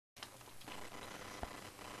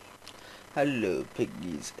Hello,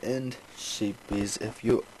 piggies and sheepies. If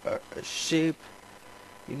you are a sheep,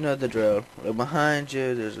 you know the drill. Look behind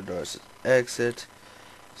you, there's a door that says exit.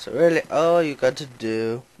 So really, all you got to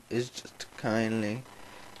do is just kindly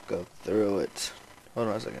go through it. Hold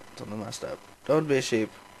on a second, something messed up. Don't be a sheep.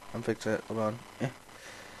 I'm fixing it. Hold on.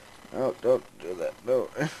 No, don't do that. No.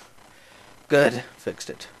 Good. Fixed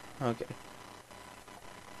it. Okay.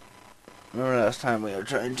 Remember last time we were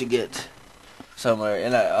trying to get somewhere,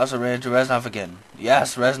 and I also ran into Reznov again.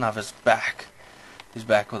 Yes, Reznov is back. He's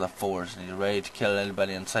back with a force, and he's ready to kill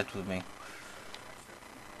anybody in sight with me.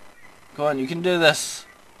 Go on, you can do this.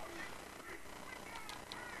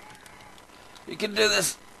 You can do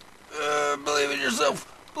this. Believe in yourself.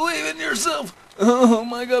 Believe in yourself. Oh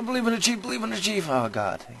my God, believe in a chief. Believe in a chief. Oh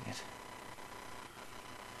God, dang it.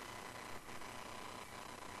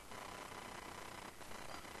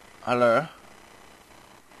 Hello.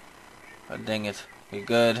 Oh, dang it. We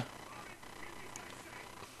good.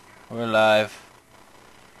 We're alive.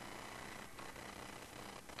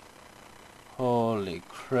 Holy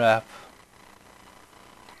crap.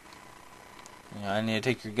 Yeah, I need to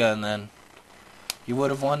take your gun then. You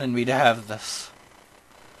would have wanted me to have this.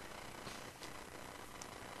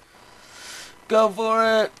 Go for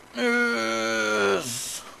it!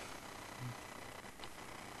 Yes!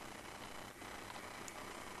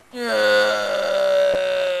 Yes!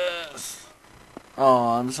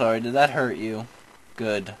 Oh, I'm sorry. Did that hurt you?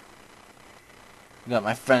 Good. Got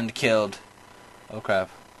my friend killed. Oh crap.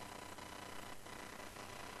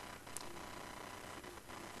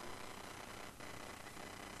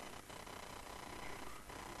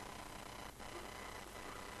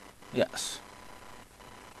 Yes.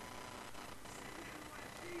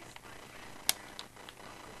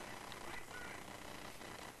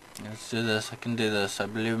 Let's do this. I can do this. I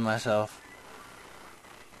believe in myself.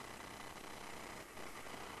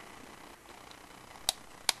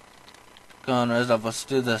 Come on, Reznov. Let's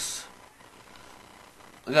do this.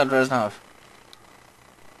 Look out, Reznov.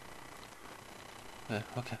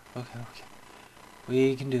 Okay.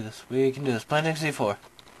 We can do this. We can do this. Planting C4.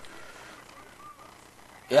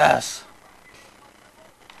 Yes.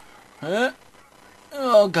 Huh?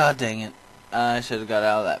 Oh God dang it. I should have got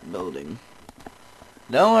out of that building.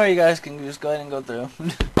 Don't worry, you guys can just go ahead and go through.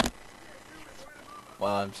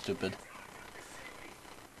 Wow, I'm stupid.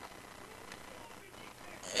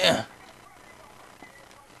 Yeah.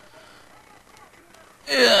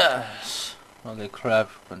 Yes. Holy crap,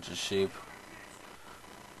 bunch of sheep.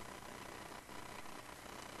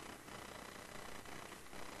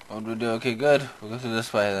 What do we do? Okay, good. We'll go through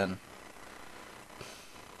this way then.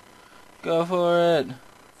 Go for it.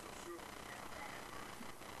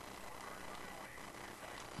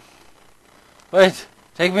 Wait,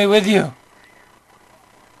 take me with you.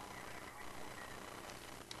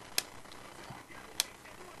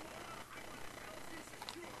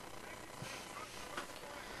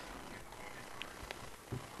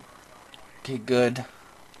 Okay, good.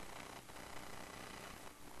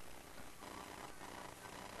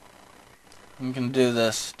 You can do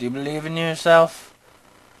this. Do you believe in yourself?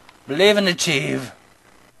 Believe and achieve.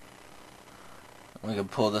 We can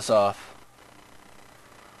pull this off.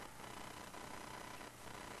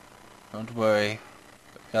 Don't worry.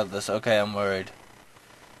 Got this. Okay, I'm worried.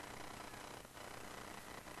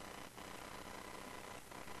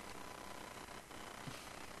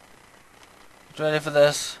 Ready for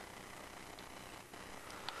this?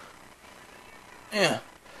 Yeah.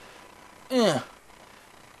 Yeah.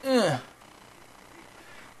 Yeah.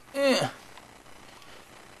 Yeah.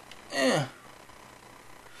 Yeah.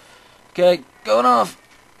 Okay, going off.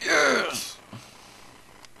 Yes.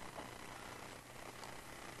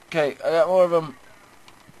 Okay, I got more of them.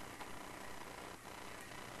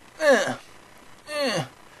 Yeah. Yeah.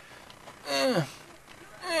 Yeah.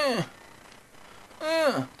 Yeah.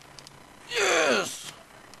 Yeah. Yes.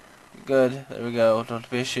 Good. There we go. Don't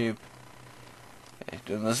be a sheep. Okay,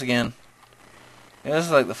 doing this again. Yeah, this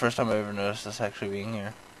is like the first time I've ever noticed this actually being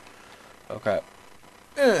here. Oh crap.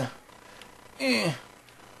 Yeah. Yeah.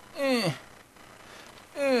 Yeah.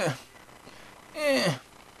 Yeah. Yeah.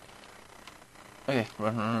 Okay,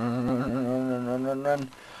 run.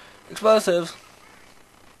 Explosives.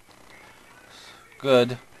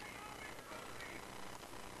 Good.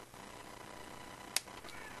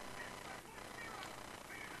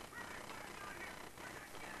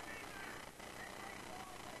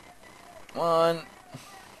 One.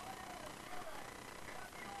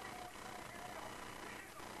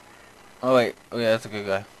 Oh wait. Okay, that's a good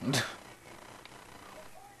guy.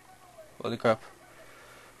 Holy crap.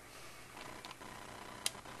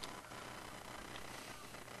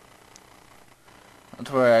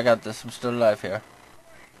 Don't worry, I got this. I'm still alive here.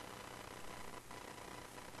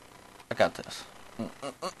 I got this.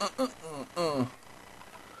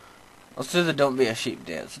 Let's do the don't be a sheep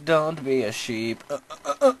dance. Don't be a sheep.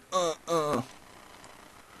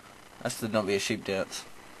 That's the don't be a sheep dance.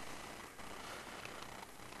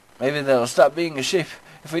 Maybe they'll stop being a sheep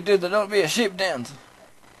if we do the don't be a sheep dance.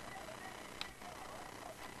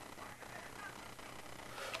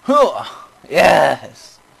 Huh.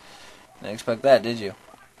 Yes. Didn't expect that, did you?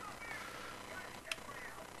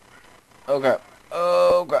 Oh crap.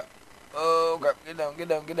 Oh crap. Oh crap. Get down, get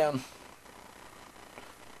down, get down.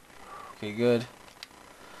 Okay, good.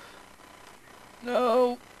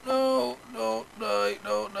 No, no, don't die,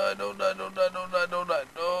 don't die, don't die, don't die, don't die, don't die,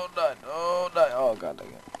 don't die, don't die. Oh god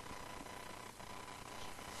dang it.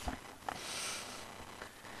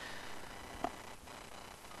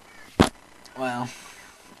 Wow.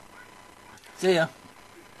 See ya.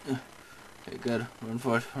 Okay, good. Run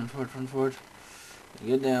forward, run forward, run forward.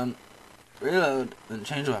 Get down. Reload, then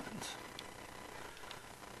change weapons.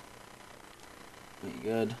 Be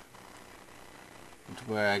good. To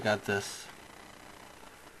where I got this.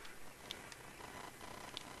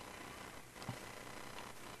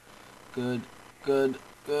 Good, good,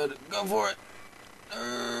 good. Go for it.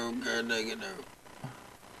 No, good, dang it, no.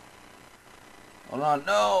 Hold on,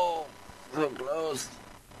 no. So close.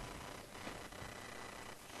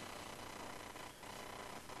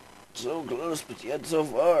 So close, but yet so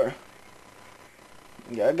far.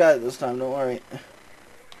 Yeah, I got it this time, don't worry.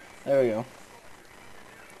 There we go.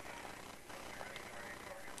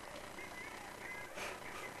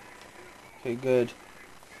 Okay, good.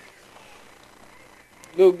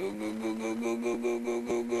 Go, go, go, go, go, go, go, go, go,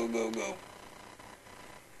 go, go, go, go.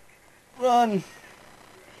 Run!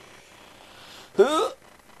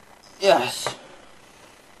 Yes!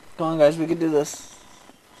 Come on, guys, we can do this.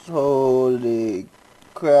 Holy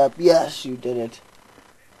crap. Yes, you did it.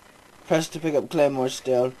 Press to pick up Claymore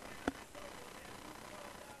still.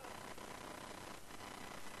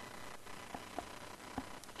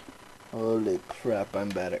 Holy crap, I'm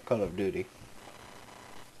bad at Call of Duty.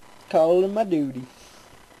 Calling my duty.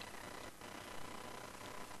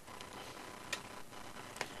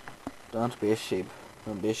 Don't be a sheep.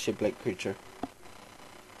 Don't be a sheep-like creature.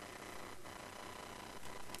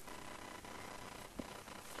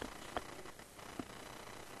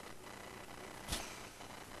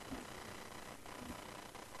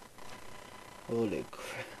 Holy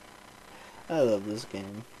crap. I love this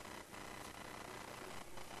game.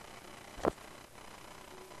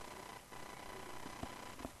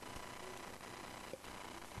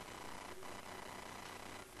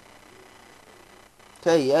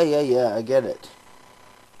 Okay, yeah, I get it.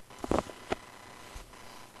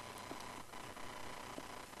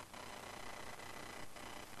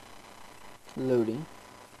 Loading.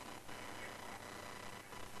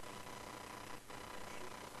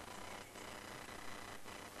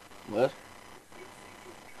 What?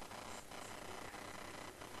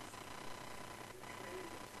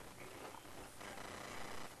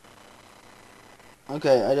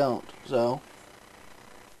 Okay, I don't, so.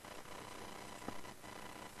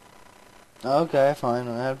 Okay, fine.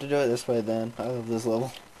 I have to do it this way then. I love this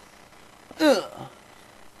level. Ugh.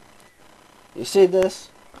 You see this?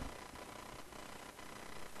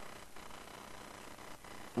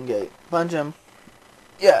 Okay, punch him.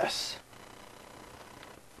 Yes.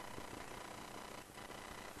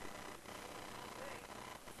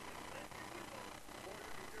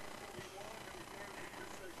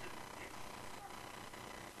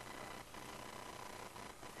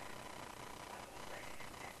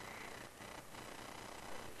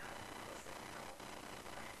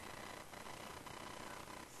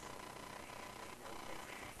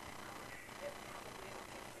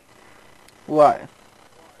 Why?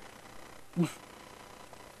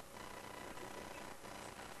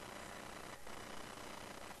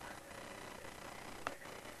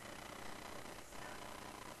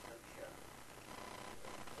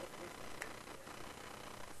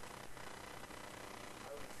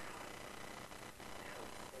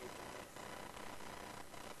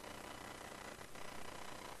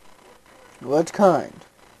 What kind?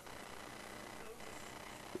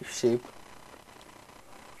 Sheep.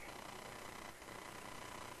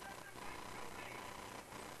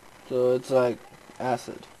 So it's like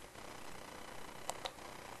acid.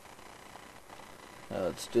 Now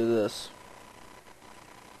let's do this.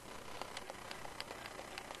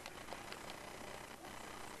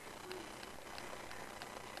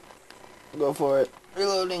 Go for it.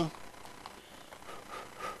 Reloading.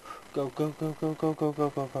 Go, go, go, go, go, go, go,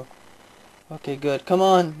 go, go. Okay, good. Come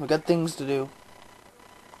on. We got things to do.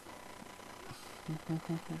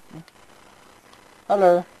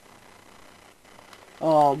 Hello.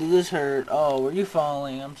 Oh, did this hurt? Oh, were you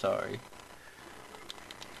falling? I'm sorry.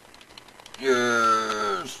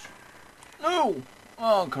 Yes! No!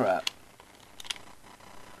 Oh, crap.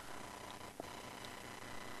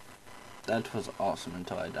 That was awesome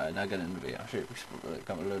until I died. Now get in the video. Share,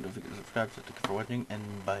 comment below, don't forget to subscribe. So thank you for watching, and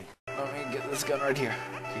bye. Let me get this gun right here.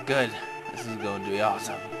 Okay, good. This is going to be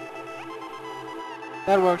awesome.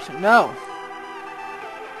 That works. No!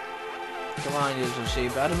 Come on, you little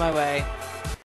sheep. Out of my way.